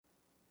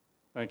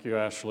Thank you,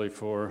 Ashley,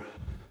 for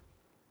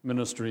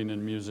ministering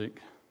in music.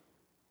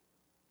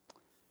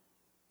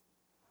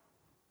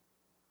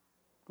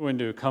 I'm going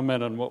to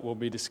comment on what we'll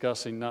be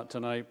discussing, not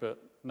tonight,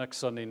 but next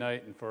Sunday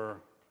night and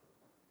for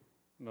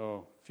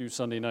a few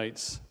Sunday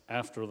nights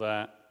after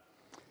that.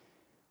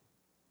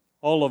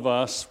 All of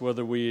us,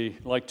 whether we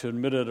like to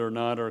admit it or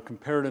not, are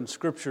compared in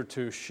Scripture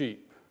to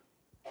sheep.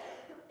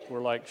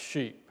 We're like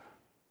sheep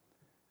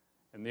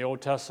in the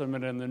Old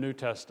Testament and the New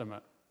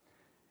Testament.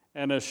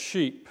 And as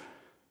sheep,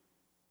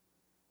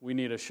 we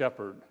need a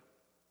shepherd.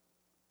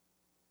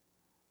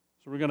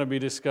 So we're going to be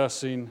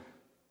discussing,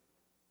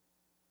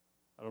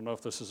 I don't know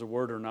if this is a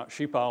word or not,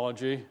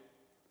 sheepology.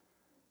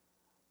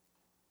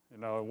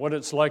 What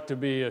it's like to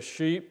be a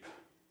sheep,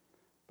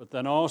 but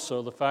then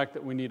also the fact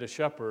that we need a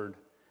shepherd,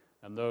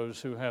 and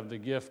those who have the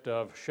gift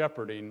of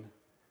shepherding,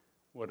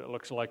 what it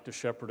looks like to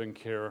shepherd and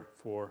care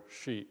for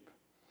sheep.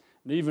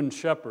 And even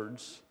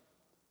shepherds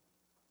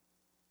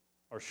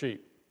are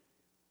sheep.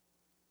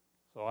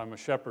 So I'm a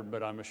shepherd,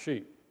 but I'm a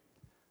sheep.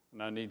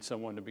 And I need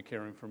someone to be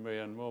caring for me.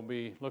 And we'll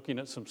be looking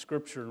at some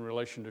scripture in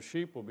relation to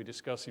sheep. We'll be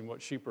discussing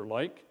what sheep are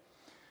like,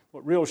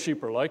 what real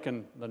sheep are like,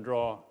 and then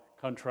draw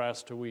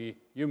contrast to we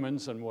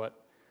humans and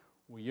what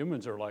we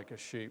humans are like as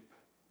sheep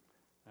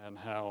and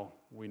how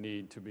we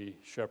need to be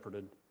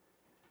shepherded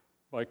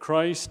by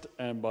Christ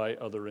and by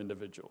other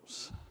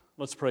individuals.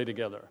 Let's pray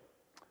together.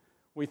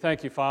 We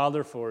thank you,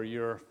 Father, for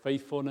your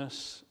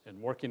faithfulness in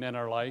working in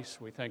our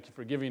lives. We thank you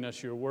for giving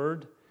us your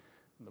word,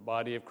 the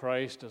body of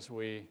Christ, as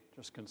we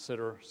just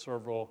consider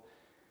several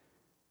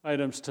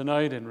items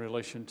tonight in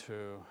relation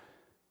to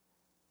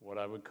what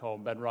I would call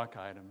bedrock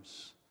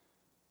items.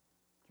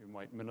 You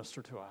might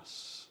minister to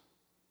us.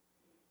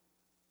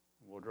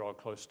 We'll draw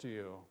close to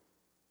you.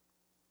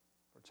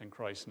 For it's in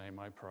Christ's name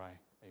I pray.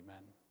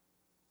 Amen.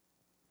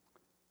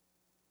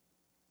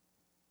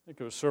 I think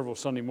it was several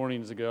Sunday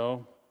mornings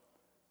ago,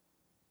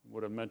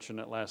 would have mentioned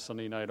it last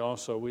Sunday night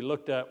also, we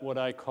looked at what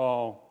I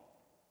call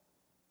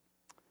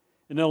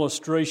an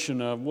illustration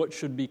of what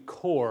should be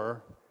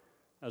core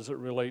as it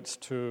relates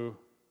to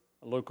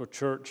a local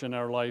church in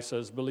our lives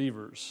as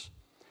believers.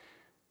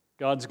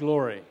 God's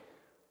glory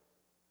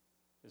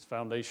is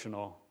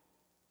foundational.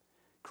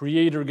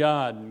 Creator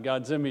God and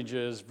God's image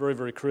is very,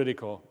 very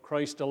critical.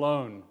 Christ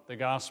alone, the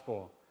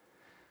gospel,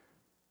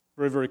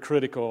 very, very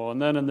critical.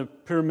 And then in the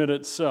pyramid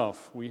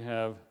itself, we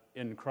have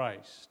in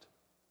Christ.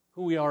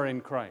 Who we are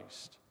in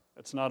Christ.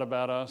 It's not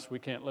about us. We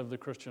can't live the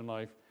Christian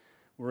life.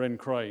 We're in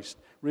Christ.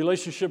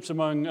 Relationships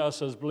among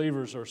us as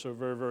believers are so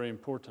very, very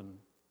important.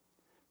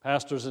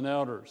 Pastors and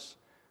elders.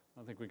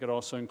 I think we could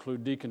also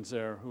include deacons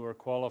there who are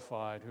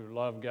qualified, who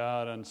love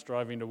God and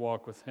striving to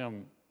walk with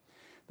Him.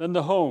 Then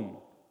the home,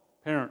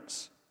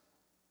 parents,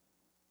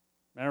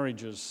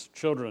 marriages,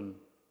 children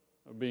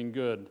of being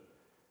good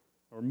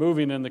or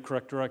moving in the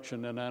correct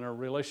direction, and then our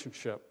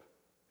relationship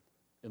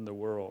in the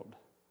world.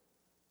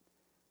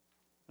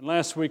 And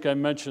last week I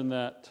mentioned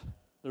that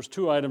there's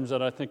two items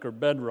that I think are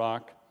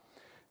bedrock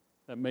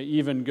that may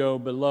even go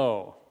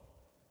below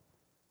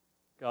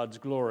God's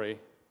glory,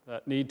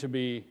 that need to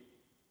be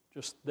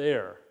just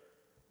there.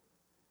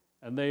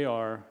 And they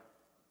are,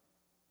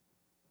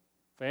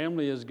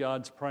 family is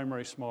God's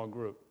primary small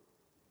group.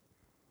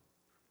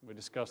 We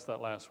discussed that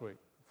last week.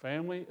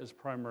 Family is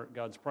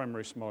God's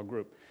primary small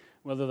group.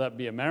 Whether that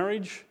be a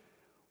marriage,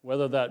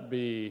 whether that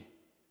be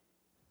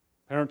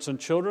parents and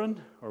children,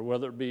 or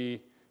whether it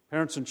be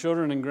parents and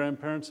children and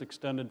grandparents,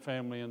 extended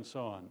family, and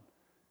so on.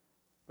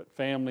 But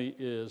family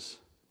is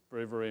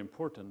very, very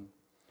important.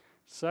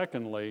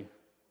 Secondly,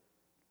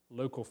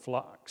 local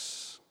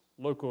flocks,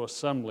 local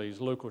assemblies,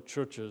 local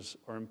churches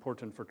are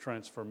important for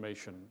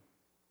transformation.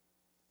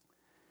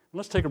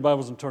 Let's take our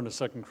Bibles and turn to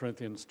 2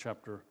 Corinthians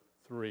chapter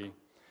 3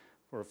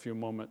 for a few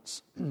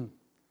moments.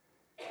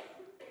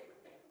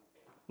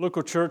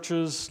 Local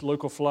churches,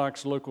 local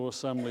flocks, local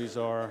assemblies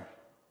are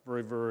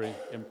very, very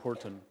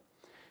important.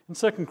 In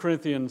 2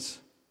 Corinthians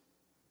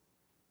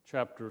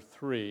chapter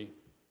 3,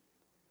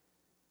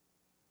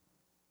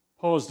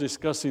 Paul is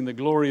discussing the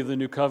glory of the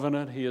new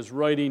covenant. He is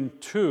writing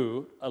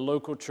to a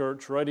local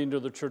church, writing to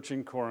the church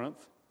in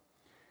Corinth.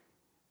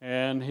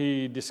 And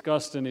he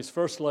discussed in his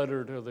first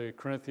letter to the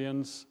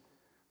Corinthians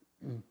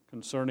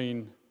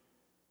concerning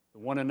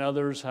one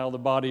another's, how the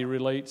body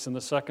relates. In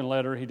the second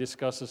letter, he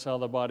discusses how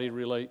the body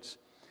relates.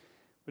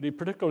 But he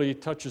particularly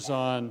touches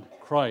on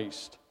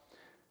Christ.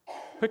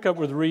 Pick up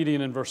with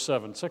reading in verse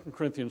 7, 2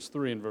 Corinthians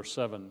 3 and verse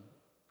 7.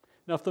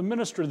 Now, if the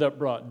ministry that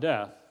brought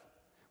death,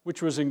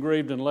 which was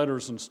engraved in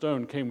letters and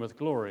stone, came with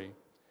glory,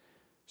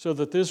 so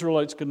that the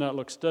Israelites could not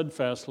look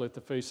steadfastly at the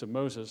face of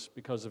Moses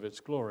because of its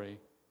glory,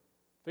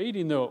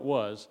 fading though it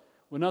was,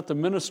 would not the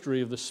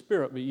ministry of the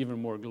Spirit be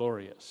even more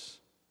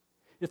glorious?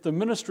 If the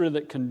ministry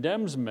that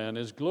condemns men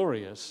is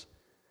glorious,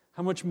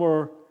 how much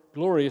more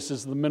glorious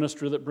is the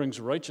ministry that brings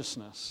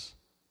righteousness?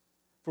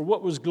 For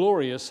what was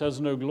glorious has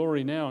no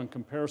glory now in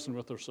comparison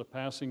with their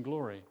surpassing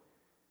glory.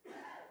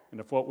 And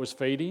if what was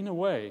fading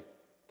away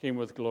came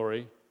with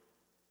glory,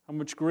 how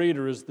much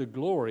greater is the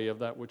glory of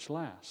that which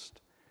lasts?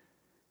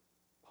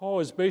 Paul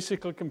is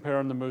basically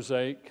comparing the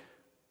Mosaic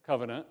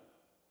covenant,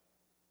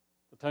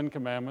 the Ten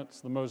Commandments,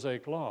 the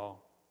Mosaic Law,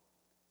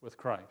 with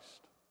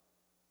Christ.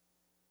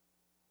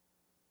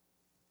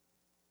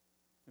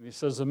 And he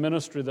says the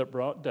ministry that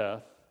brought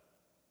death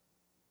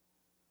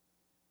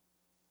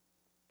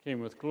came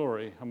with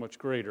glory. How much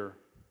greater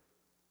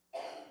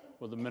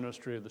will the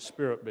ministry of the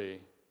Spirit be?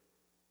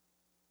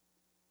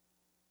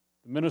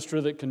 The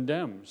ministry that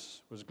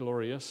condemns was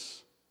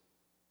glorious.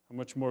 How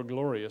much more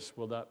glorious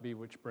will that be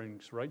which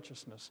brings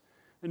righteousness?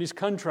 And he's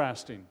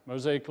contrasting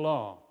Mosaic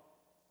Law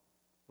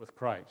with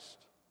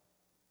Christ.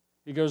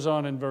 He goes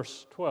on in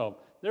verse 12.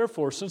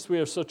 Therefore, since we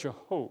have such a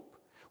hope,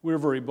 we're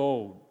very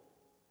bold.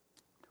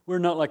 We're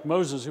not like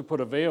Moses, who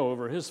put a veil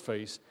over his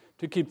face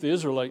to keep the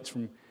Israelites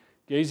from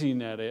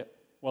gazing at it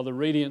while the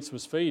radiance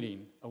was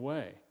fading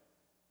away.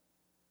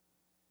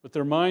 But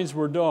their minds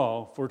were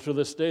dull, for to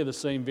this day the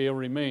same veil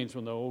remains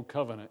when the old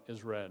covenant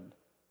is read.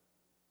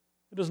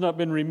 It has not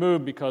been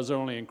removed because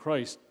only in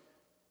Christ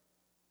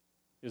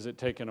is it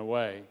taken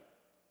away.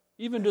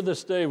 Even to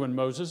this day when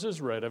Moses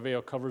is read, a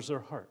veil covers their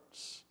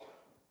hearts.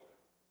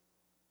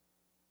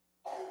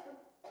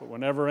 But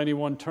whenever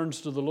anyone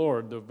turns to the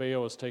Lord, the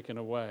veil is taken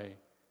away.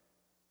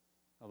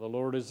 Now the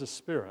Lord is the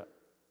Spirit.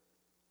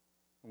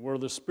 And where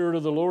the Spirit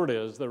of the Lord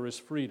is, there is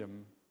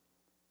freedom.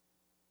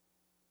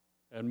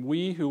 And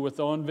we who with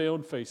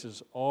unveiled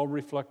faces all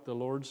reflect the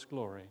Lord's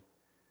glory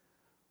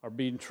are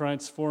being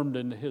transformed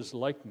into his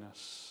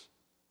likeness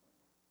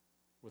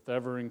with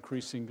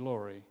ever-increasing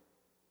glory,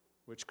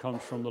 which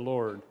comes from the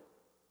Lord,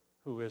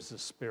 who is the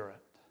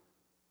Spirit.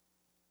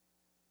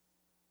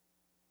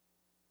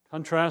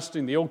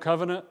 Contrasting the Old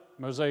Covenant,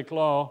 Mosaic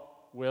Law,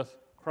 with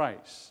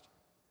Christ.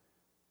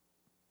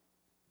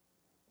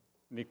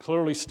 And he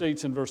clearly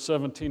states in verse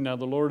 17, now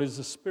the Lord is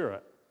the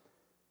Spirit.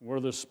 Where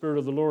the Spirit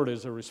of the Lord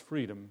is, there is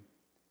freedom.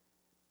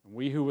 And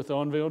we who with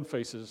unveiled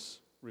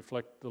faces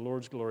reflect the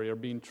Lord's glory are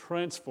being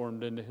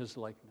transformed into his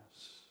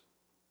likeness.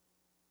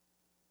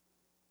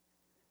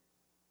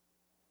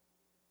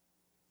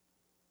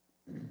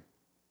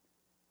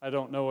 I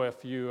don't know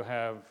if you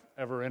have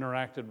ever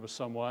interacted with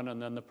someone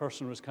and then the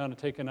person was kind of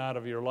taken out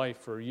of your life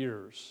for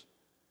years.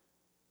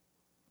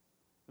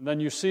 And then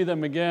you see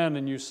them again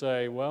and you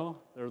say,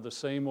 well, they're the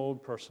same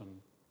old person.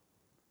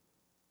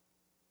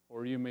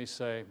 Or you may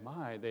say,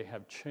 my, they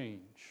have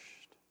changed.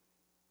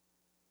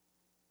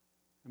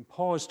 And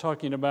Paul is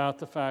talking about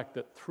the fact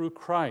that through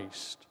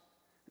Christ,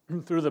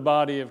 through the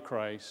body of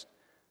Christ,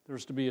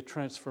 there's to be a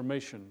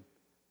transformation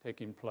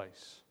taking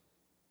place.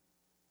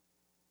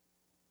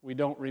 We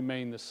don't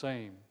remain the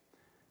same.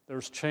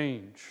 There's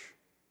change,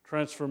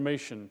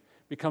 transformation,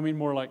 becoming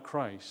more like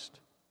Christ.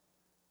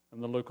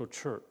 And the local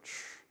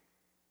church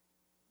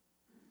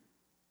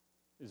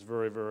is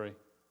very, very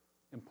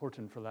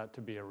important for that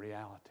to be a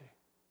reality.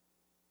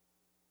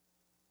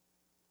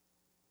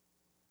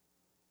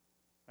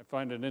 I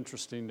find it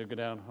interesting to go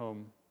down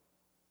home.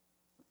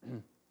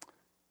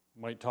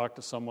 Might talk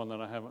to someone that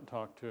I haven't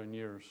talked to in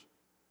years.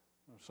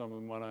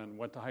 Someone I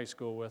went to high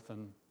school with,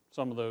 and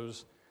some of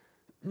those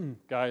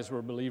guys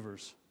were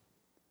believers.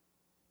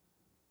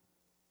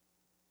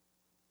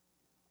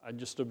 I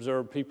just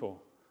observe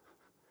people,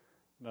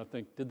 and I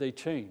think, did they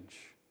change?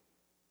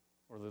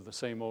 Or they're the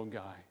same old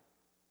guy?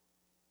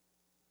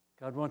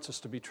 God wants us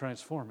to be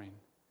transforming.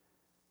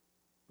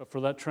 But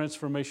for that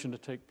transformation to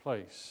take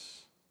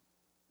place,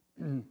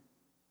 not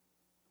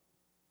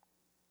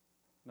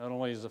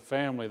only is the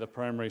family the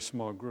primary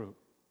small group,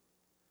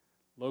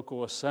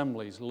 local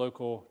assemblies,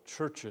 local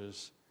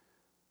churches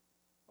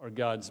are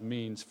God's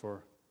means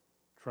for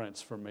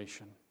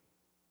transformation.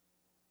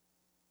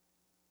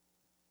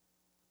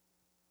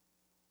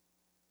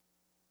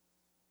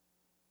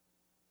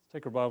 Let's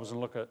take our Bibles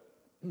and look at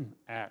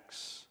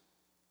Acts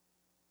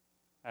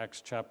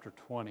chapter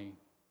 20.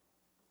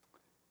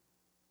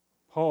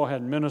 Paul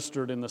had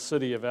ministered in the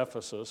city of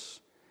Ephesus.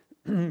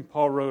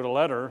 Paul wrote a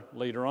letter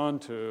later on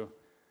to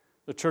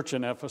the church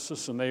in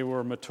Ephesus, and they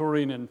were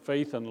maturing in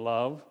faith and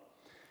love.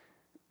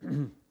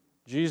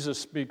 Jesus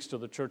speaks to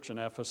the church in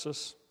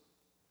Ephesus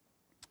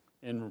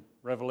in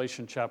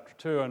Revelation chapter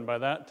 2, and by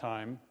that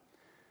time,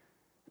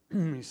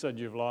 he said,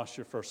 you've lost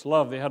your first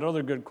love. They had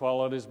other good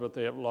qualities, but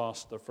they have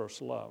lost their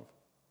first love.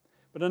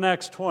 But in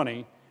Acts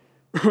 20,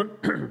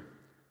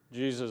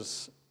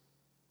 Jesus,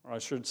 or I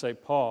should say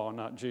Paul,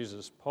 not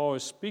Jesus, Paul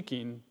is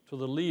speaking to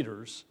the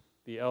leaders,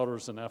 the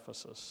elders in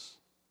Ephesus.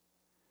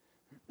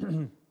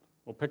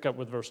 We'll pick up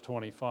with verse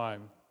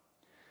 25.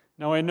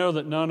 Now I know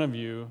that none of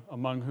you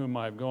among whom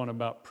I have gone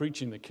about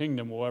preaching the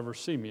kingdom will ever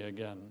see me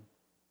again.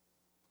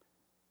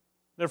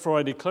 Therefore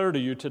I declare to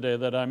you today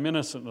that I am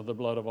innocent of the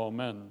blood of all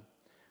men,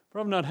 for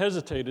I have not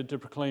hesitated to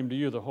proclaim to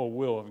you the whole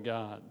will of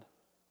God.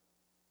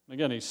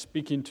 Again, he's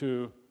speaking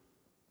to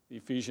the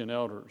Ephesian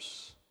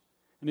elders.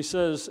 And he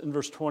says in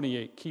verse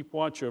 28, keep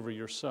watch over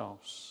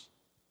yourselves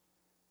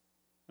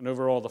and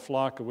over all the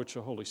flock of which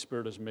the Holy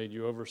Spirit has made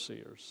you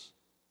overseers.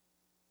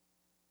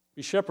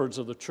 Be shepherds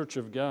of the church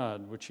of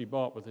God, which he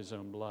bought with his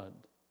own blood.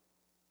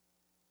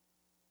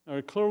 Now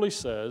it clearly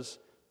says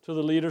to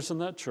the leaders in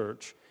that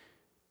church,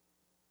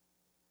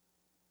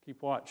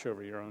 keep watch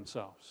over your own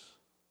selves.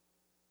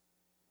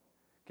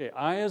 Okay,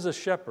 I as a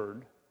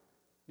shepherd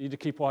need to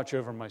keep watch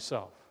over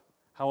myself.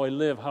 How I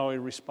live, how I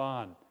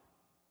respond,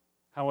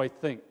 how I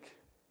think,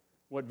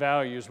 what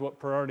values, what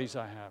priorities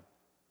I have.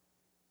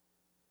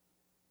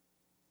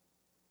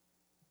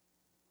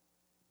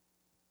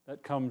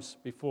 That comes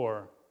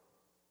before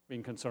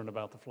being concerned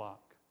about the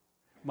flock.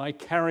 My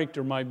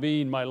character, my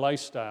being, my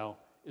lifestyle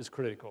is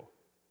critical.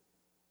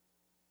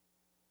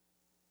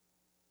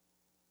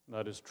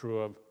 That is true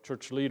of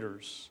church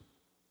leaders.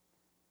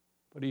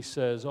 But he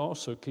says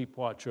also keep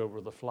watch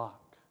over the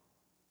flock.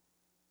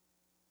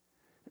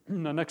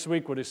 Now next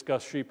week we'll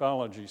discuss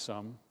sheepology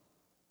some.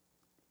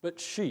 But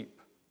sheep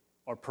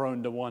are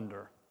prone to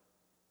wander.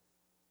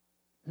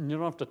 You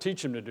don't have to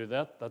teach them to do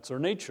that. That's their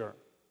nature.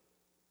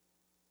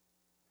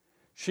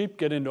 Sheep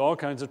get into all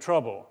kinds of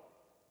trouble.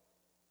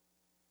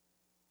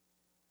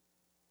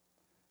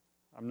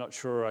 I'm not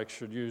sure I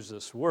should use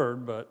this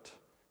word, but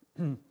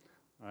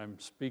I'm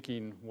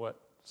speaking what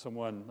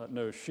someone that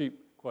knows sheep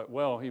quite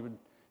well, he would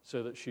say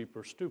that sheep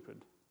are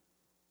stupid.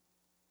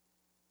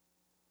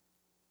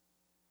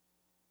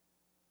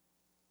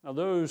 Now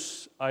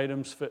those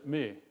items fit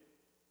me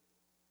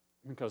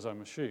because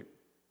I'm a sheep.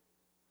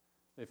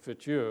 They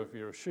fit you if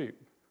you're a sheep.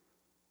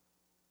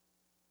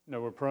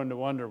 We're prone to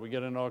wander. We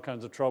get in all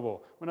kinds of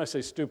trouble. When I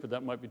say stupid,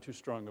 that might be too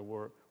strong a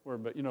word,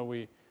 but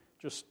we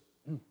just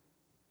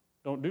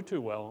don't do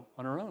too well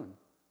on our own.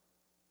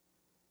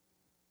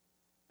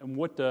 And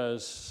what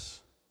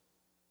does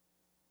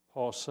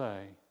Paul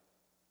say?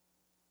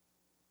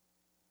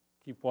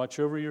 Keep watch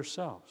over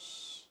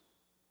yourselves.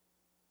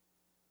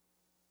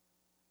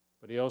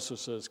 But he also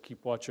says,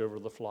 keep watch over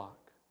the flock.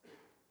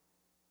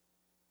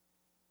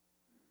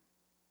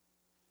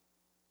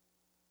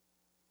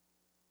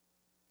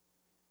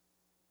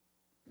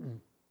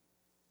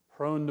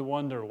 Prone to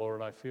wonder,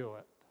 Lord, I feel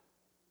it.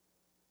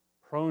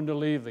 Prone to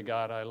leave the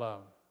God I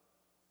love.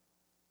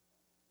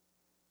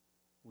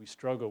 We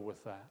struggle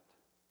with that.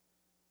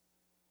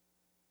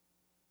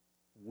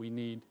 We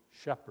need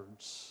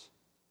shepherds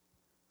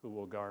who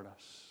will guard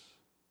us,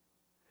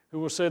 who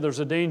will say, there's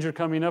a danger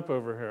coming up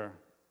over here.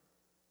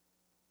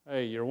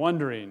 Hey, you're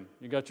wondering.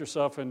 You got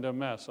yourself into a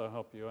mess. I'll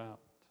help you out.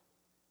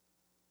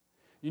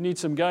 You need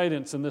some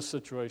guidance in this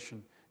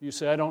situation. You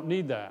say, I don't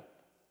need that.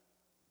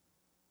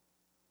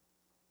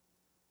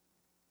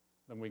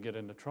 Then we get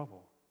into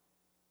trouble.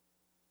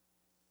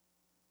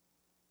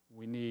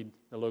 We need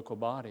the local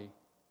body.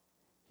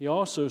 He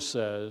also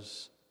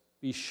says,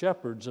 be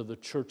shepherds of the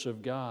church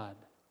of God.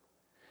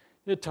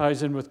 It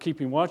ties in with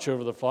keeping watch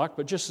over the flock,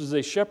 but just as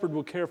a shepherd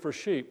will care for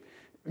sheep,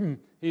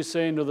 he's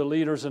saying to the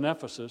leaders in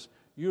Ephesus,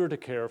 you're to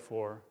care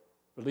for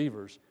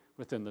believers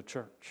within the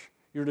church.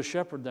 You're to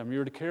shepherd them.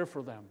 You're to care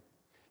for them.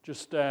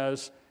 Just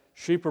as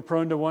sheep are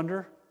prone to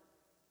wander,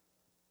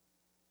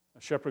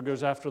 a shepherd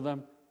goes after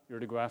them, you're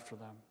to go after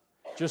them.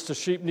 Just as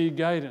sheep need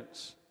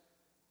guidance,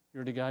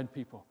 you're to guide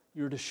people.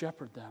 You're to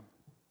shepherd them.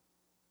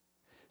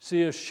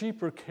 See, as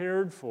sheep are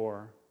cared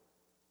for,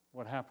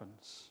 what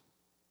happens?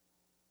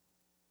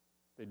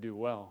 They do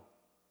well.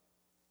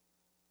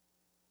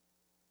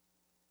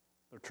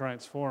 They're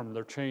transformed.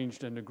 They're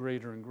changed into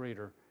greater and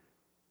greater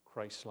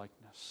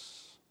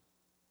Christ-likeness.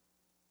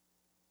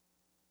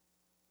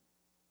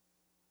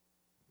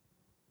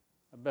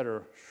 I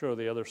better show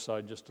the other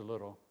side just a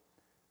little.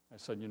 I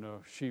said,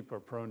 sheep are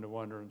prone to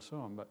wander and so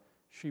on, but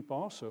sheep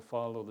also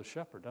follow the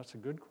shepherd. That's a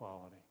good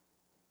quality.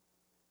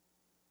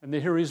 And they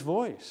hear his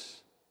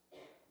voice.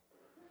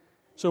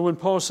 So when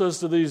Paul says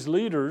to these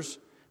leaders,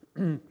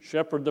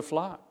 shepherd the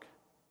flock,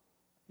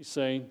 he's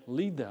saying,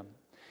 lead them.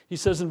 He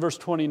says in verse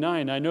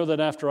 29, I know that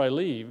after I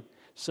leave,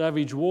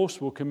 savage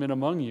wolves will come in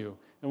among you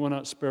and will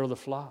not spare the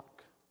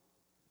flock.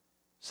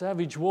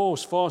 Savage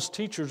wolves, false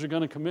teachers are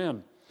going to come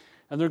in,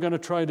 and they're going to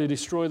try to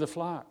destroy the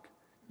flock.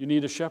 You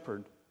need a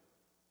shepherd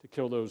to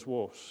kill those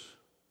wolves.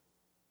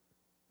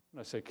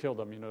 When I say kill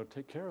them,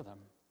 take care of them.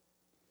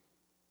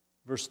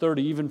 Verse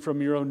 30, even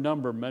from your own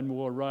number, men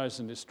will arise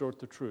and distort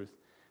the truth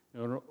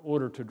in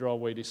order to draw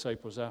away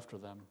disciples after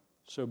them.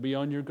 So be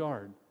on your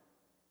guard.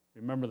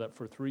 Remember that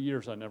for 3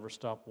 years I never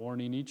stopped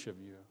warning each of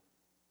you,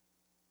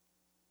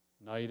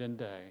 night and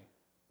day,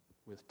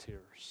 with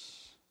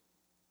tears.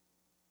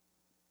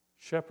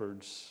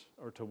 Shepherds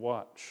are to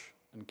watch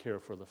and care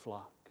for the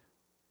flock.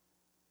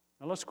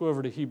 Now let's go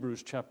over to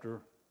Hebrews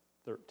chapter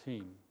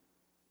 13.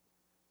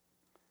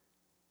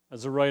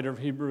 As the writer of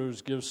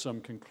Hebrews gives some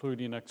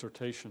concluding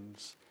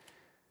exhortations,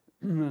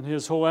 and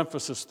his whole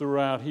emphasis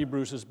throughout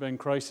Hebrews has been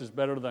Christ is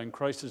better than,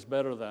 Christ is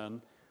better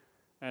than,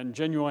 and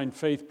genuine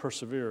faith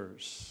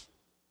perseveres.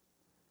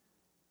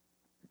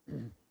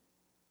 In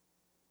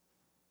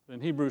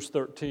Hebrews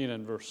 13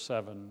 and verse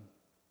 7,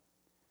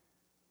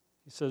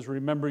 he says,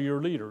 remember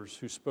your leaders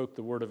who spoke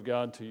the word of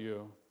God to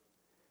you.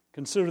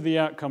 Consider the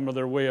outcome of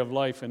their way of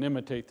life and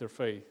imitate their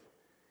faith.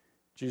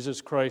 Jesus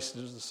Christ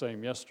is the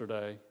same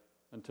yesterday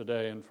and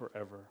today and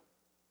forever.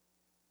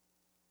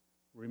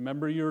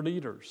 Remember your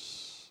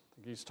leaders. I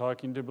think he's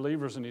talking to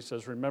believers and he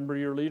says, remember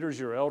your leaders,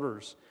 your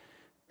elders,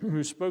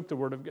 who spoke the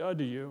word of God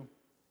to you.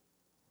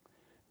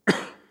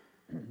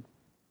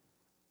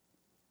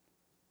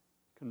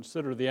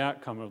 Consider the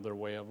outcome of their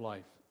way of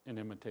life and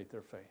imitate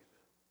their faith.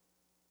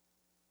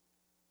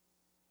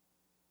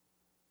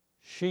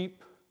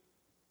 Sheep,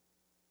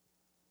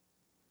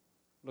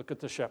 look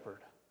at the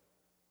shepherd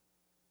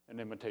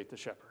and imitate the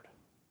shepherd.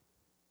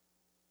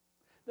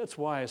 That's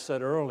why I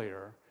said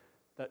earlier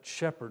that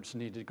shepherds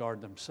need to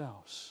guard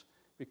themselves,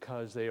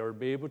 because they are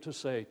able to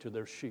say to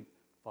their sheep,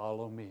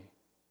 "Follow me."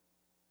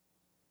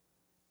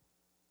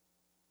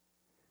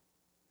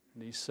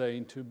 And he's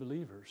saying to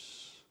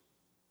believers,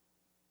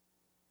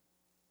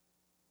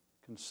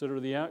 consider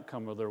the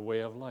outcome of their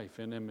way of life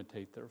and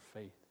imitate their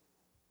faith.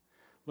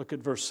 Look at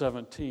verse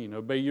 17.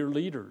 Obey your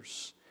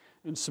leaders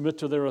and submit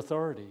to their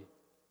authority.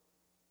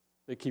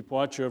 They keep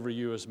watch over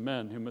you as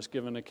men who must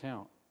give an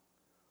account.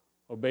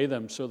 Obey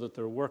them so that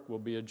their work will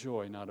be a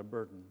joy, not a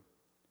burden,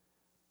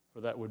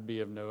 for that would be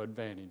of no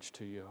advantage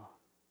to you.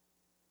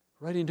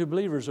 Writing to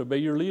believers, obey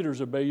your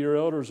leaders, obey your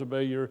elders,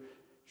 obey your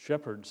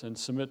shepherds, and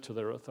submit to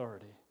their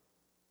authority.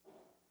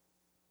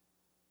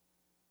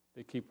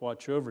 They keep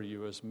watch over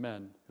you as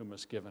men who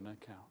must give an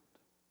account.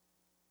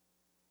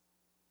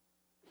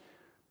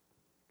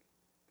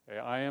 Okay,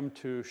 I am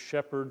to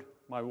shepherd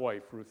my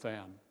wife, Ruth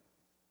Ann.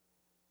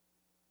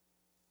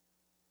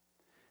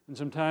 And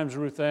sometimes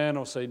Ruth Ann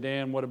will say,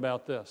 "Dan, what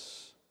about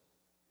this?"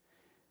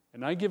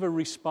 And I give a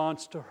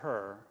response to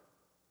her.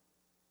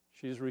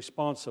 She's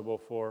responsible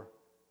for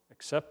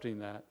accepting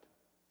that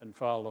and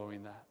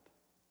following that.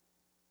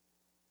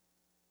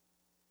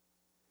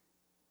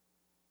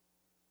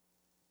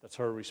 That's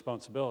her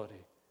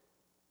responsibility.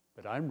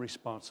 But I'm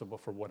responsible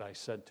for what I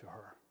said to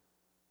her.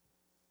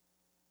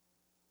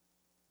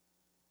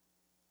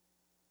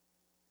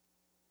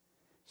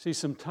 See,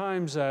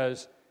 sometimes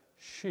as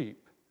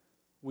sheep,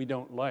 we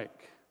don't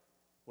like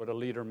what a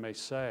leader may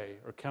say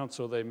or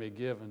counsel they may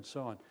give and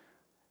so on.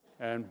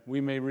 And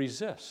we may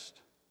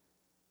resist.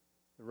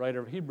 The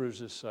writer of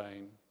Hebrews is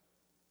saying,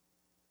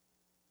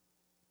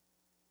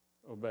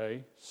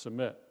 obey,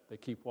 submit. They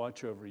keep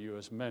watch over you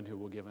as men who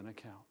will give an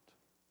account.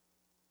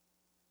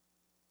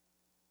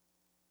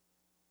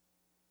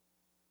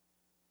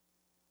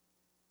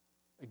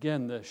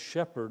 Again, the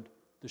shepherd,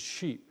 the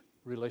sheep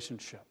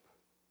relationship.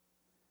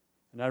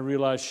 And I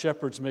realize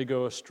shepherds may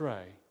go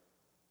astray.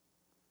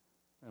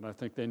 And I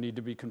think they need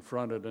to be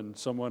confronted, and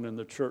someone in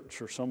the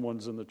church or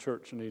someone's in the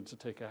church needs to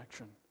take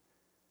action.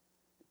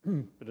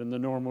 But in the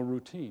normal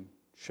routine,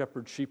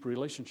 shepherd-sheep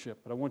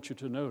relationship. But I want you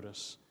to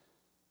notice,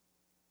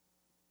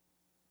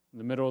 in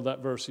the middle of that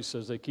verse, he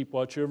says, they keep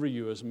watch over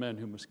you as men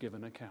who must give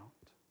an account.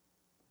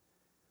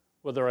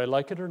 Whether I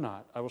like it or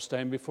not, I will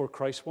stand before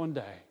Christ one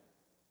day,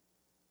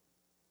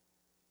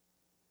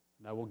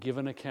 and I will give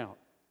an account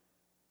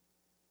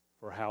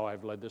for how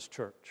I've led this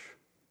church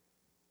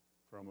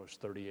for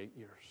almost 38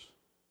 years.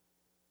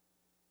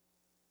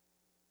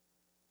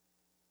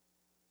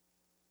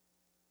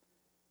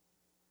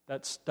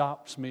 That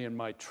stops me in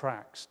my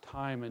tracks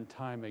time and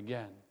time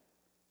again.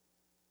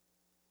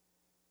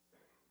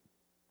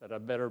 That I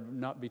better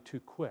not be too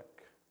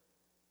quick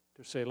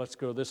to say, let's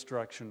go this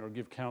direction or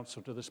give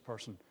counsel to this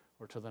person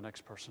or to the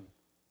next person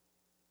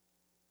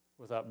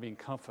without being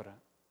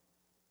confident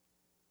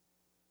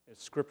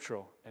it's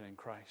scriptural and in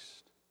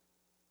Christ.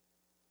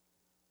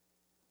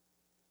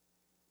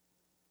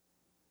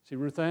 See,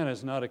 Ruth Ann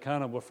is not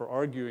accountable for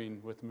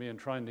arguing with me and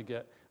trying to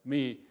get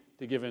me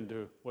to give in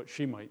to what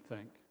she might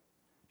think.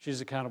 She's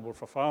accountable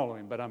for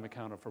following, but I'm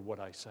accountable for what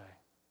I say.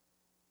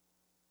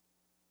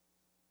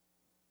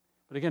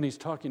 But again, he's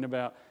talking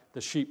about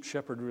the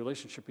sheep-shepherd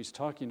relationship. He's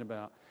talking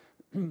about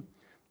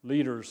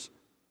leaders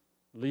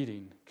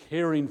leading,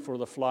 caring for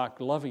the flock,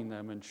 loving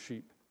them, and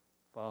sheep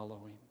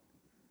following.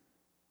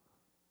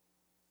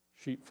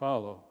 Sheep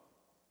follow,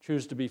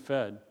 choose to be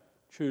fed,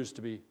 choose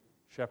to be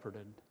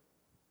shepherded.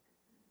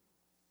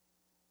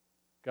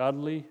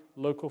 Godly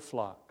local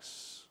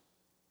flocks,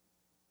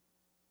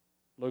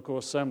 local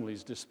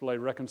assemblies display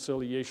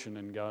reconciliation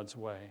in God's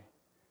way.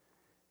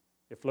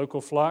 If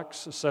local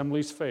flocks,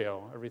 assemblies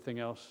fail, everything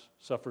else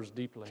suffers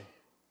deeply.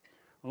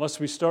 Unless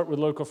we start with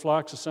local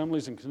flocks,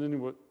 assemblies, and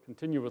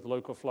continue with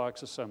local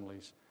flocks,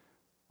 assemblies,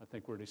 I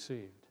think we're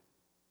deceived.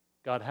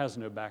 God has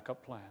no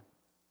backup plan.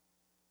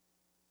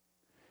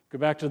 Go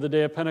back to the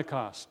day of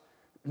Pentecost.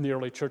 The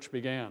early church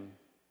began.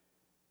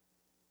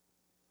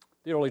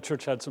 The early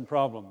church had some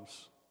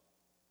problems.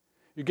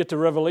 You get to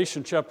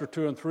Revelation chapter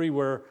 2 and 3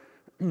 where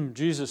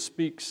Jesus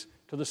speaks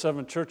to the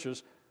 7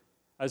 churches.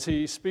 As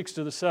he speaks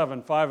to the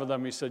 7, 5 of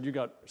them, he said, you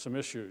got some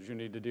issues you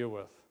need to deal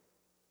with.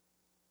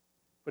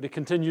 But he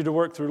continued to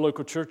work through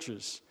local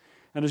churches.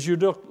 And as you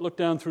look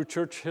down through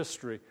church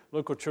history,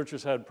 local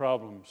churches had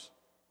problems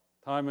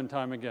time and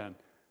time again.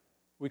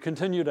 We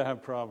continue to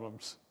have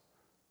problems.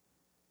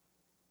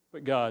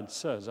 But God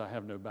says, I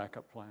have no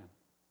backup plan.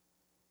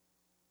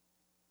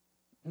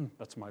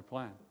 That's my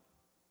plan.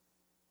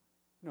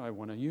 I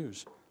want to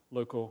use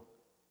local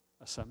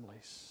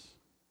assemblies.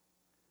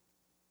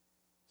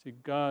 See,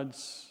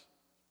 God's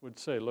would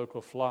say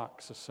local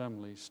flocks,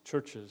 assemblies,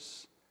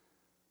 churches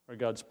are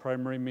God's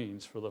primary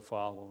means for the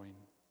following.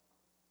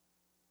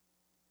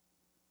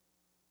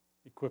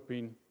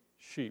 Equipping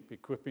sheep,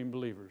 equipping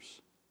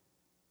believers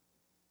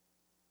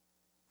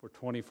for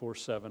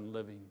 24/7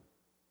 living.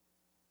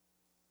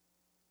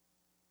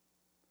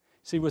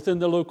 See, within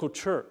the local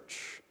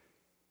church,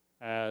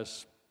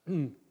 as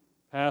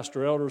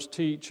pastor elders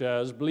teach,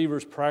 as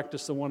believers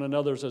practice to one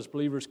another, as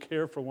believers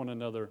care for one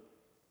another,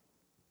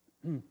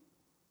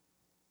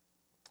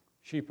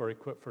 sheep are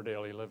equipped for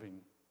daily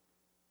living.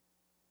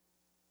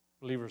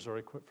 Believers are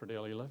equipped for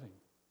daily living.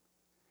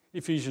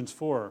 Ephesians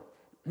 4,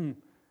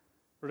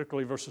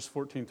 particularly verses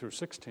 14 through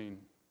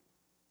 16,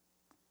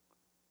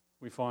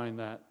 we find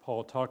that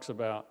Paul talks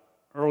about,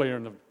 earlier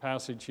in the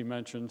passage he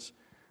mentions,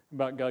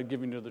 about God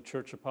giving to the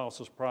church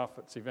apostles,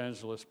 prophets,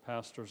 evangelists,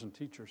 pastors, and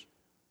teachers,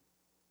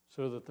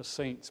 so that the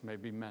saints may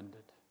be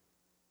mended.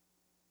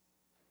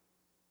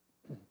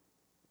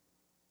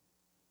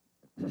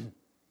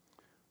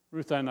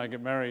 Ruth and I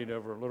got married a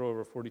little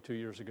over 42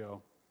 years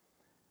ago,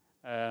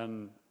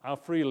 and I'll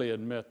freely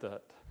admit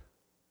that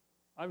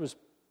I was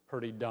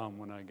pretty dumb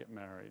when I got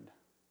married.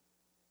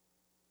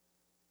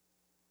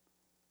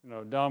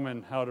 Dumb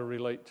in how to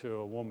relate to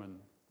a woman.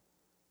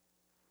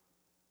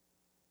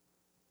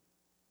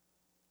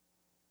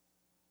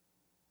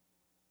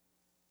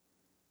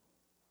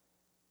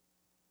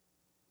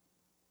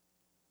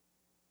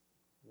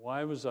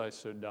 Why was I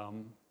so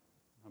dumb?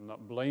 I'm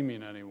not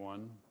blaming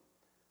anyone.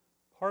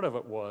 Part of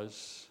it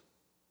was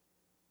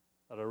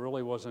that I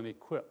really wasn't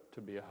equipped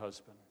to be a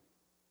husband.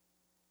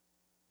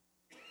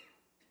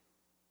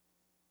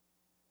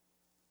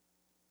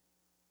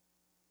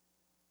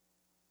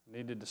 I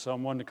needed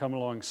someone to come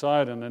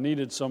alongside, and I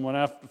needed someone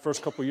after the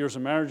first couple of years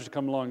of marriage to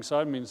come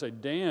alongside me and say,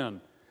 Dan,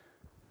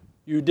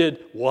 you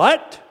did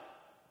what?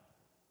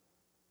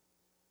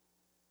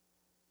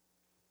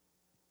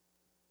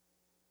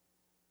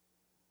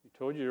 You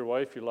told your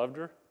wife you loved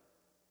her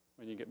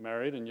when you get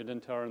married and you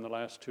didn't tell her in the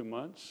last 2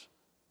 months?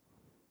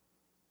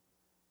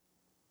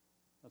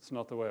 That's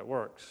not the way it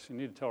works. You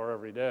need to tell her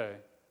every day,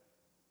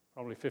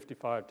 probably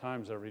 55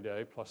 times every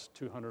day, plus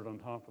 200 on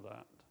top of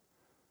that.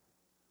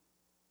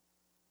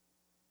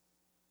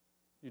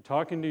 You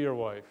talking to your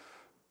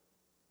wife?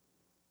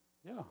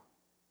 Yeah.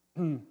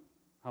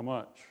 How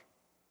much?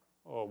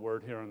 Oh, a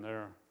word here and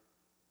there.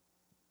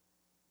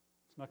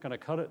 It's not going to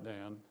cut it,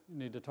 Dan. You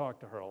need to talk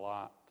to her a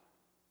lot.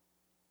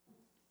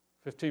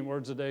 15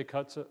 words a day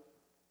cuts it?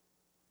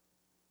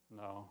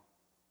 No.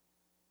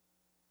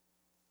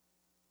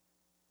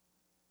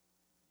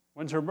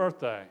 When's her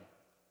birthday?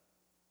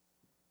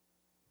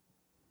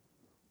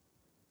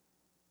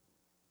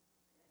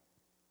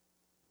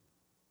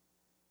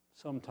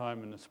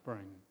 Sometime in the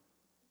spring.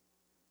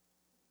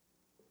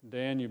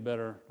 Dan, you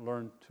better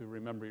learn to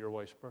remember your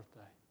wife's birthday.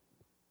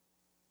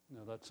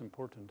 That's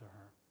important to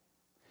her.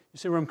 You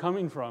see where I'm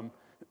coming from?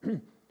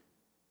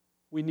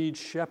 We need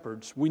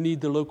shepherds. We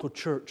need the local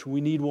church. We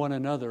need one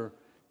another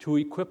to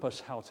equip us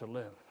how to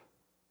live.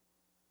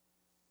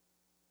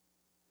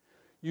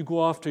 You go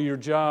off to your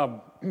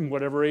job,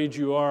 whatever age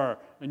you are,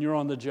 and you're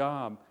on the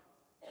job.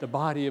 The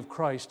body of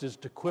Christ is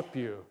to equip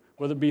you,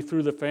 whether it be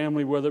through the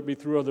family, whether it be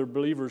through other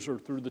believers, or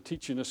through the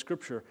teaching of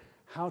Scripture,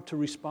 how to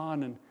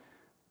respond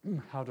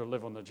and how to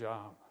live on the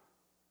job.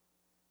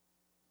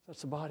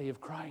 That's the body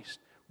of Christ.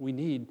 We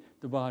need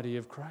the body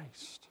of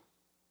Christ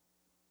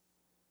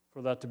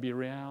for that to be a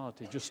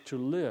reality, just to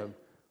live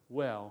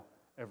well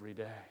every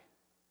day.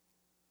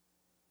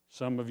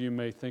 Some of you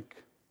may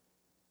think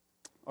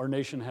our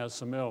nation has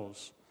some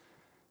ills.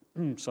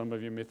 Some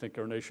of you may think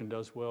our nation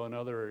does well in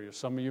other areas.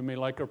 Some of you may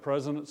like our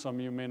president. Some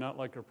of you may not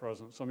like our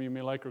president. Some of you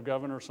may like our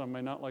governor. Some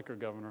may not like our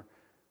governor.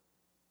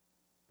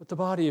 But the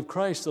body of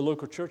Christ, the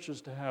local church,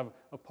 is to have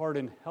a part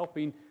in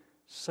helping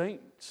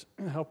saints,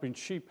 helping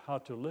sheep how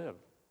to live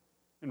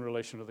in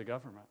relation to the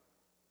government.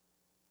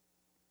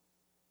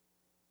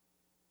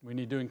 We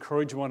need to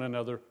encourage one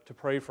another to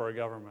pray for our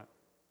government.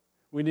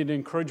 We need to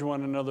encourage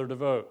one another to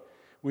vote.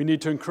 We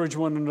need to encourage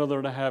one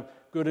another to have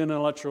good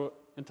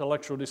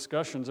intellectual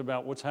discussions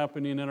about what's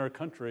happening in our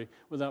country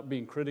without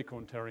being critical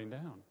and tearing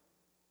down.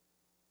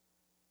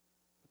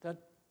 But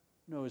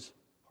that, is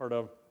part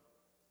of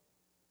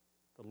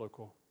the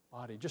local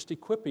body, just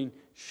equipping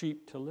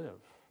sheep to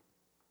live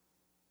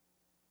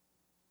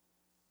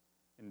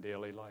in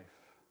daily life.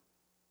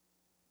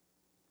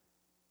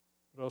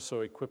 But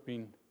also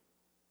equipping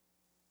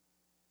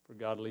for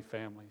godly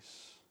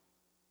families.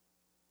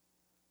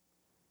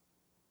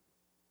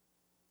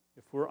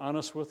 If we're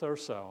honest with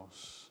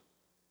ourselves,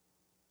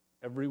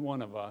 every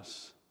one of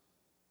us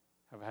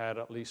have had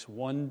at least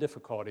one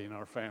difficulty in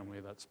our family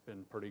that's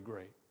been pretty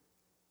great.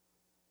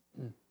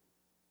 And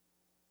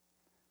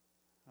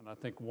I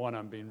think one,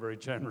 I'm being very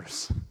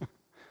generous.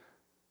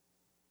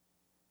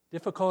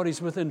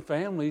 Difficulties within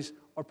families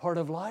are part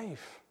of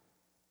life.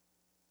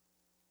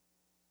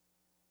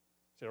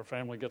 See, our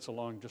family gets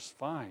along just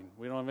fine.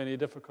 We don't have any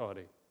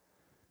difficulty.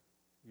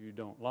 You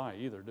don't lie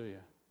either, do you?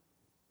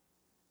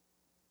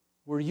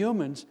 We're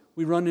humans.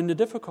 We run into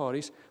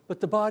difficulties, but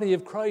the body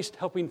of Christ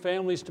helping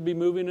families to be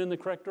moving in the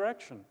correct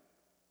direction.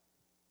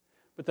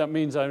 But that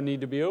means I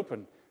need to be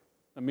open.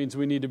 That means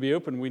we need to be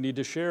open. We need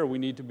to share. We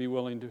need to be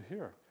willing to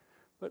hear.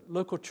 But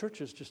local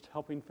churches just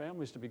helping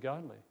families to be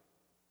godly.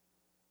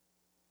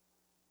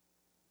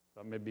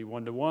 That may be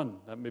 1-to-1.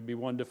 That may be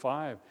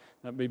 1-to-5.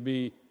 That may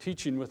be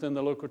teaching within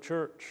the local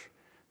church.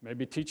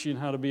 Maybe teaching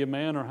how to be a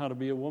man or how to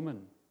be a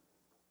woman.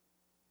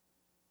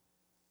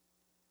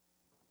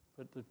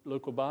 But the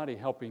local body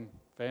helping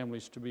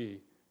families to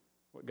be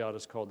what God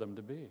has called them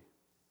to be.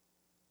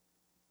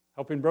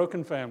 Helping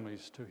broken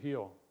families to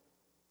heal.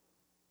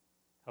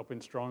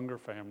 Helping stronger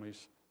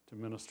families to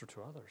minister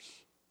to others.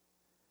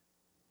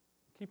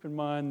 Keep in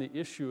mind, the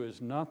issue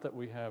is not that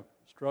we have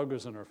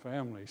struggles in our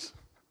families.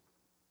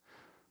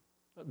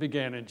 That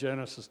began in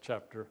Genesis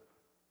chapter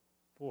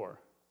 4.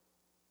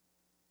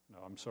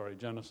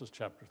 Genesis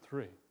chapter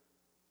 3.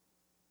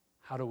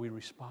 How do we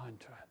respond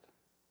to it?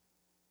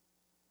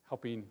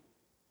 Helping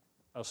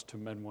us to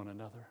mend one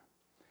another.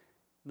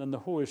 And then the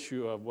whole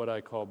issue of what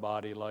I call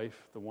body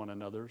life, the one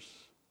another's.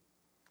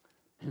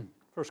 1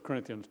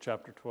 Corinthians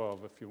chapter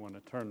 12, if you want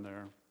to turn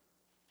there.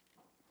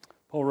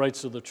 Paul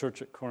writes to the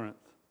church at Corinth.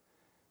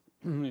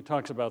 He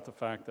talks about the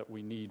fact that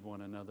we need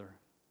one another.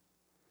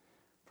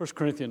 1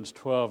 Corinthians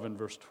 12 and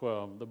verse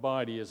 12, the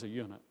body is a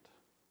unit,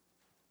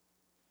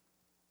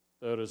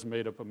 though it is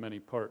made up of many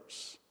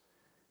parts.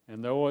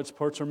 And though its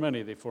parts are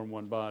many, they form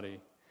one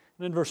body.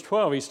 And in verse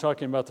 12, he's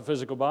talking about the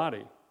physical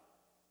body.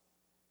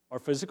 Our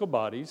physical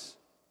bodies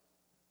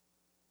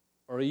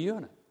are a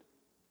unit.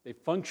 They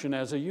function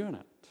as a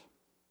unit.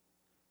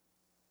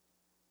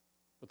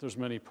 But there's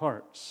many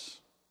parts.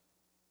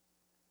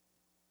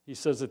 He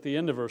says at the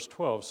end of verse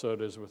 12, so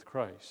it is with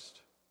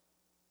Christ.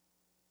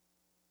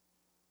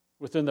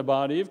 Within the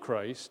body of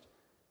Christ,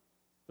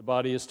 the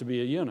body is to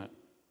be a unit,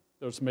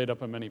 though it's made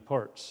up of many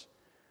parts.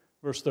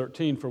 Verse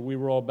 13, for we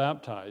were all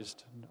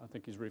baptized. I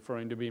think he's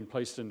referring to being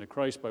placed into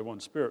Christ by one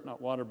Spirit, not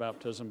water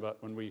baptism,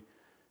 but when we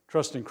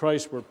trust in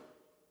Christ, we're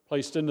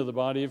placed into the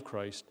body of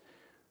Christ.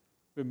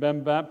 We've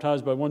been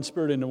baptized by one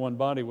Spirit into one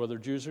body, whether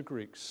Jews or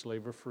Greeks,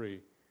 slave or free,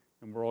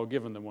 and we're all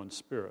given the one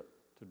Spirit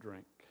to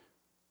drink.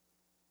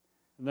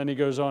 And then he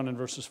goes on in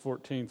verses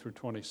 14 through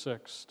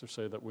 26 to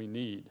say that we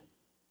need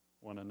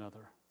one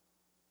another.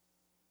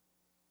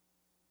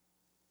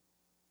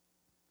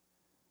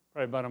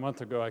 Probably about a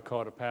month ago, I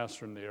called a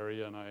pastor in the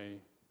area, and I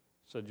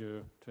said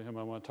to him,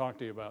 I want to talk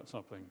to you about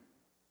something.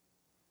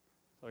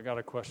 So I got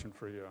a question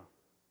for you.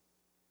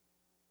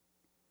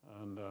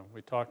 And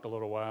we talked a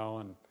little while,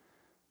 and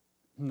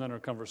then our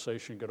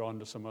conversation got on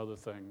to some other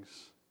things.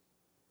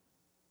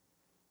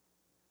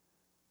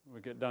 When we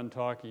get done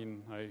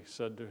talking, I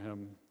said to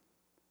him,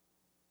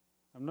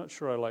 I'm not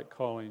sure I like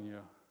calling you,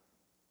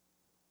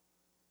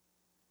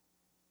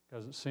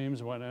 because it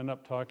seems when I end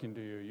up talking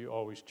to you, you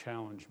always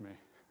challenge me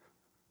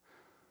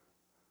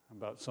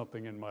about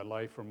something in my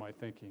life or my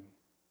thinking.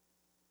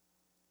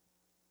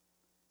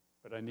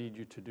 But I need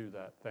you to do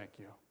that. Thank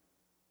you.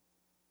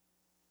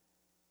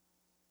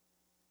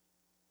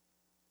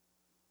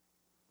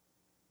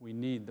 We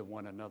need the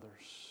one another's.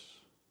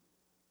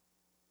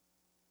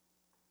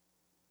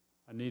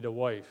 I need a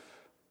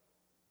wife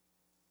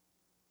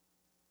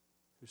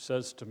who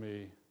says to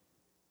me,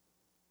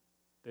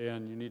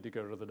 Dan, you need to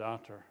go to the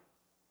doctor.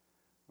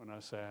 When I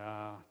say,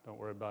 don't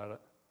worry about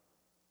it.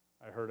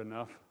 I heard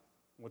enough.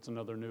 What's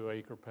another new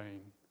ache or pain?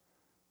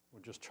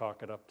 We'll just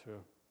chalk it up to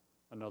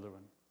another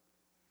one.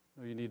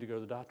 No, you need to go to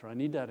the doctor. I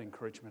need that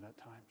encouragement at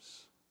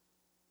times.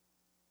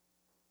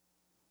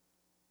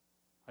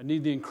 I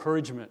need the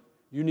encouragement.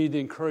 You need the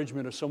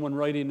encouragement of someone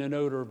writing a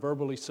note or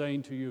verbally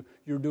saying to you,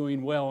 you're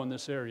doing well in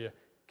this area.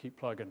 Keep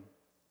plugging.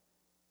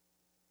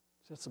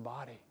 That's the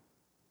body.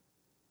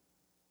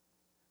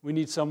 We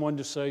need someone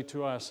to say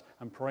to us,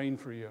 I'm praying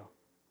for you.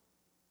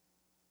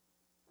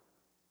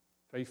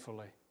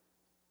 Faithfully.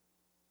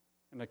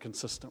 In a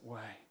consistent way.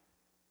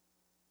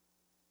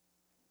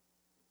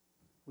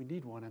 We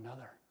need one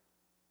another.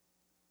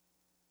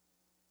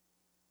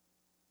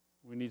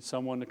 We need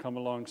someone to come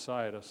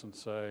alongside us and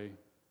say,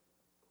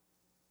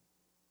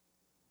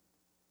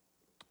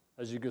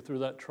 as you go through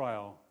that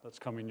trial that's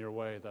coming your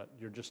way, that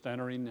you're just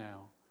entering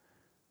now,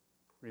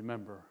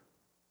 remember,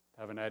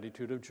 have an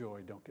attitude of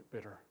joy. Don't get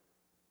bitter.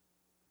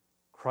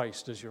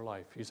 Christ is your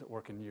life. He's at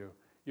work in you.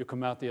 You'll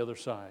come out the other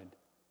side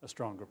a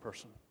stronger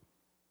person.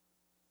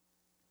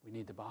 We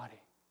need the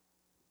body.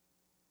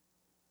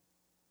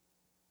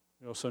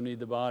 We also need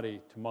the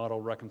body to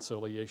model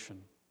reconciliation.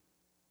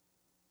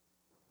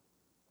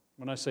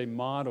 When I say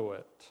model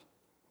it,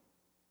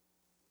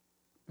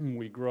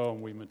 we grow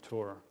and we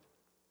mature.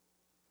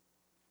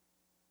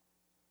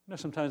 You know,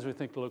 sometimes we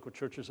think the local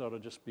churches ought to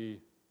just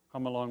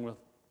come along with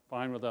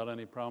fine without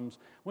any problems.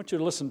 I want you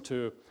to listen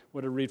to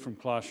what I read from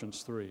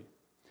Colossians 3.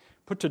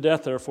 Put to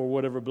death, therefore,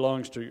 whatever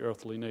belongs to your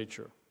earthly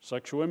nature: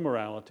 sexual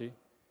immorality,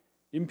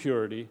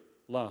 impurity,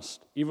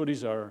 lust, evil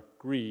desire,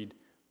 greed,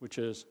 which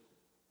is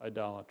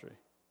idolatry.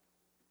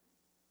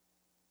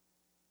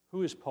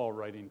 Who is Paul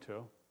writing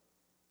to?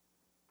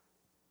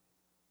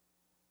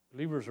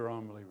 Believers or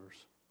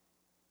unbelievers?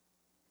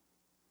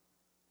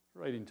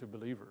 He's writing to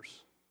believers.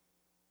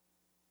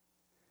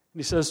 And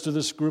he says to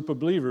this group of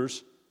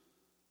believers,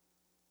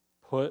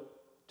 put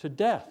to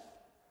death.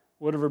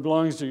 whatever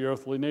belongs to your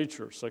earthly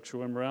nature,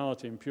 sexual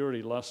immorality,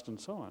 impurity, lust, and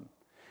so on.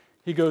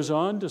 He goes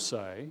on to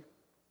say,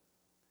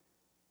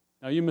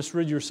 now you must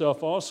rid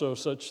yourself also of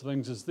such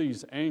things as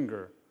these: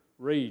 anger,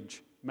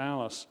 rage,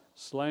 malice,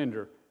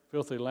 slander,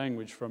 filthy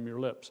language from your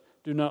lips.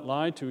 Do not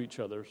lie to each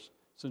other,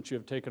 since you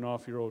have taken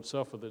off your old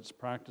self with its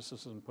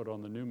practices and put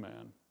on the new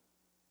man.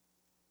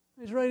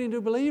 He's writing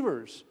to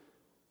believers.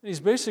 And he's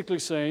basically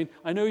saying,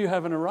 I know you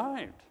haven't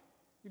arrived.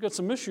 You've got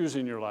some issues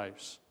in your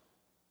lives.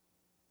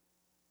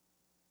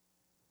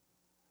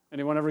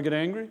 Anyone ever get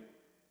angry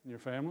in your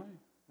family?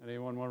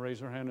 Anyone want to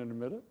raise their hand and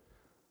admit it?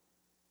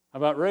 How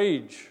about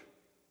rage?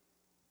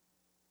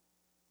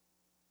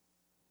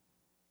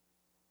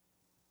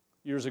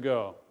 Years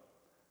ago,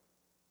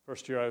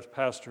 first year I was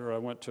pastor, I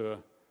went to a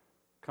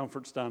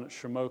conference down at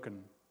Shamokin.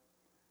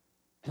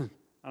 And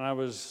I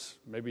was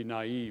maybe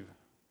naive.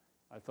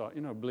 I thought,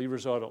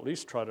 believers ought to at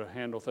least try to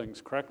handle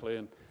things correctly.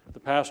 And the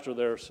pastor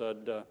there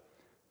said,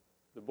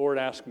 the board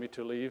asked me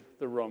to leave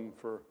the room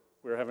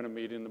we were having a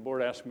meeting. The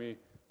board asked me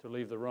to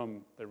leave the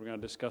room. They were going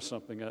to discuss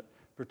something that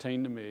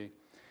pertained to me. And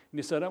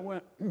he said, I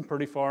went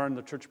pretty far in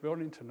the church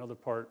building to another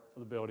part of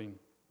the building.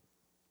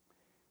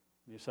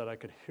 And he said, I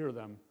could hear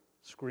them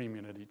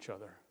screaming at each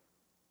other.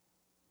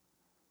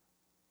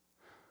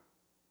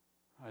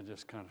 I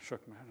just kind of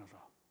shook my head. I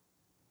thought,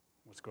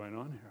 what's going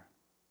on here?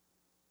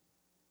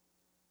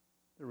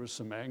 There was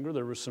some anger,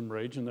 there was some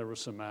rage, and there was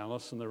some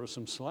malice, and there was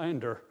some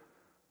slander.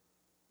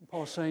 And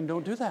Paul's saying,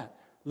 don't do that.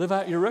 Live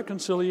out your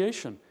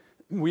reconciliation.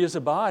 We as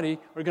a body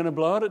are going to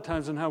blow out at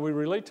times in how we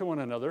relate to one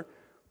another,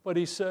 but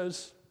he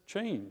says,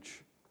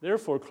 change.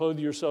 Therefore, clothe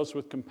yourselves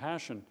with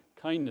compassion,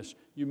 kindness,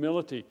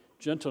 humility,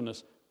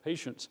 gentleness,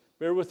 patience.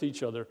 Bear with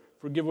each other.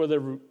 Forgive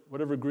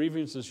whatever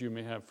grievances you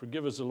may have.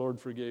 Forgive as the Lord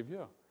forgave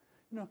you.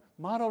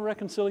 Model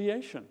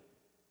reconciliation.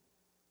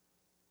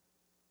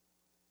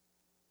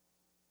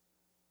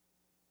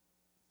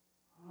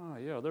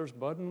 There's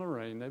Bud and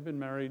Lorraine. They've been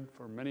married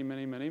for many,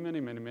 many, many, many,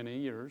 many, many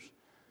years.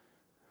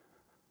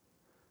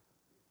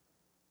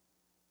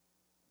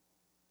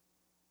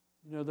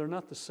 They're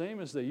not the same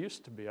as they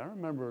used to be. I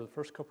remember the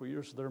first couple of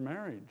years of their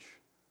marriage.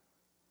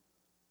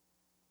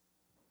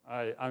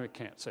 I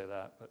can't say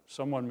that, but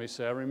someone may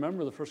say, I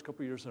remember the first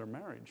couple of years of their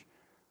marriage.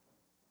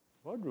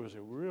 Bud was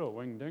a real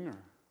wing-dinger.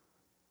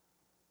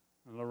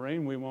 And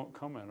Lorraine, we won't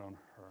comment on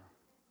her.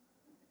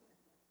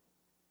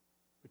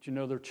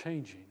 But they're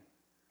changing.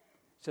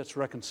 That's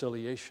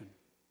reconciliation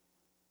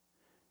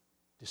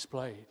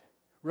displayed.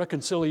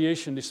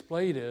 Reconciliation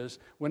displayed is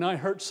when I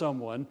hurt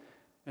someone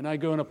and I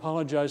go and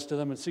apologize to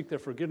them and seek their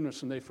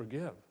forgiveness and they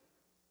forgive.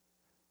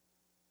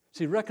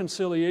 See,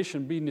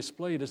 reconciliation being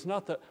displayed is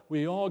not that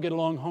we all get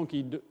along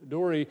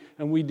hunky-dory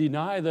and we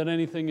deny that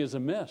anything is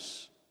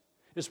amiss.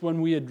 It's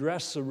when we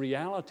address the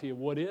reality of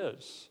what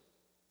is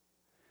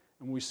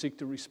and we seek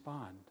to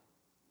respond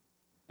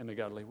in a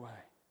godly way.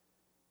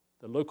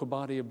 The local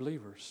body of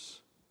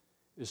believers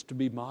is to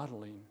be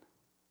modeling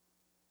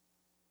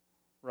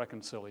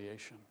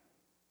reconciliation.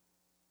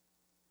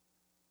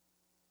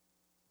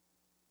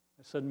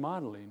 I said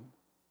modeling,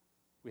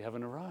 we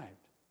haven't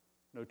arrived.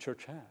 No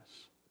church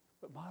has,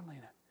 but modeling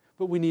it.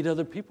 But we need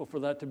other people for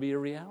that to be a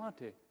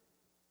reality.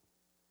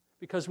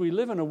 Because we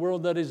live in a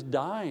world that is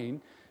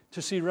dying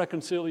to see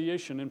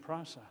reconciliation in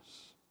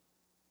process.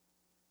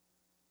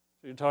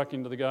 So you're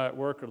talking to the guy at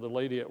work or the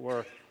lady at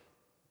work.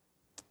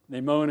 They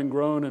moan and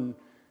groan and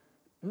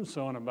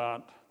so on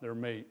about their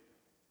mate.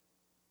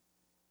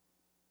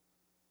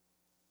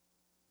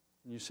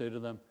 And you say to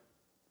them,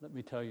 let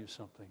me tell you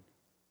something.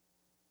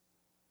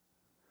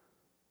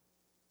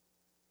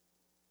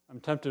 I'm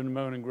tempted to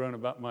moan and groan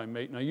about my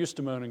mate, and I used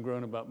to moan and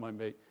groan about my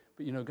mate,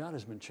 but God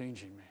has been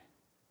changing me.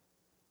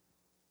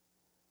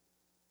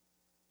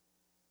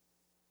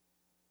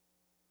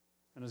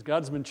 And as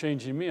God's been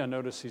changing me, I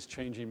notice He's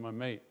changing my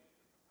mate.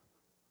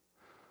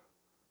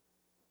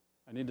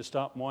 I need to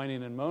stop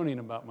whining and moaning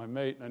about my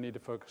mate, and I need to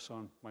focus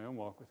on my own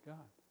walk with God.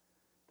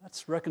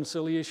 That's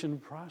reconciliation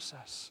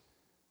process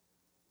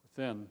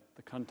within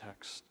the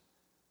context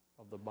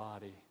of the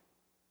body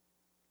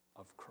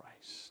of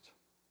Christ.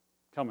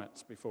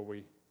 Comments before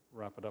we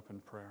wrap it up in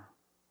prayer.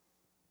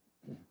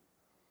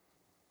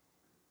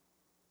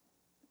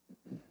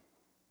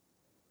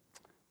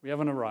 We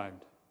haven't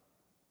arrived.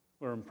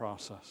 We're in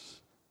process.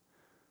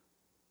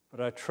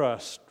 But I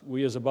trust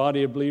we as a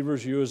body of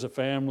believers, you as a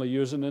family,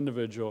 you as an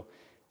individual,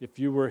 if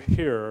you were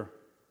here,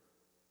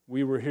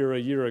 we were here a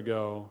year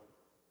ago,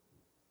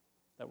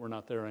 that we're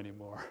not there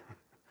anymore.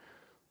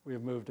 We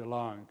have moved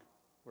along.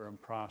 We're in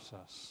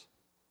process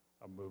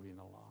of moving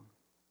along.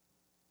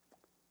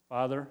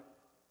 Father,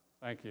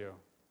 thank you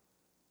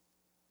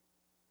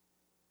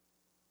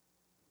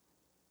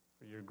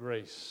for your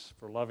grace,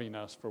 for loving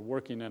us, for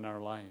working in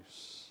our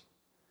lives.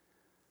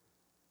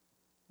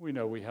 We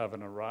know we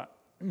haven't arrived.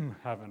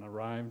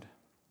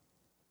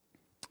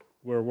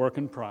 We're a work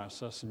in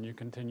process, and you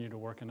continue to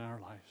work in our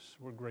lives.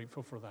 We're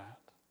grateful for that.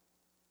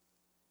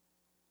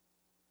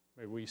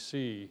 May we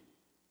see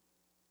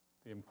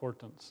the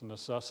importance and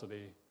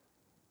necessity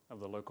of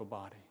the local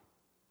body.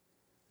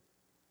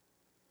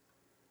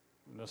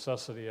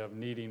 necessity of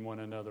needing one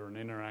another and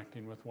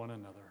interacting with one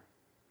another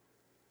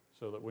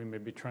so that we may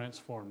be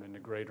transformed into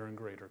greater and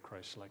greater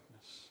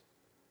Christ-likeness.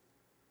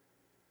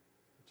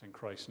 It's in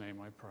Christ's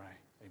name I pray.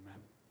 Amen.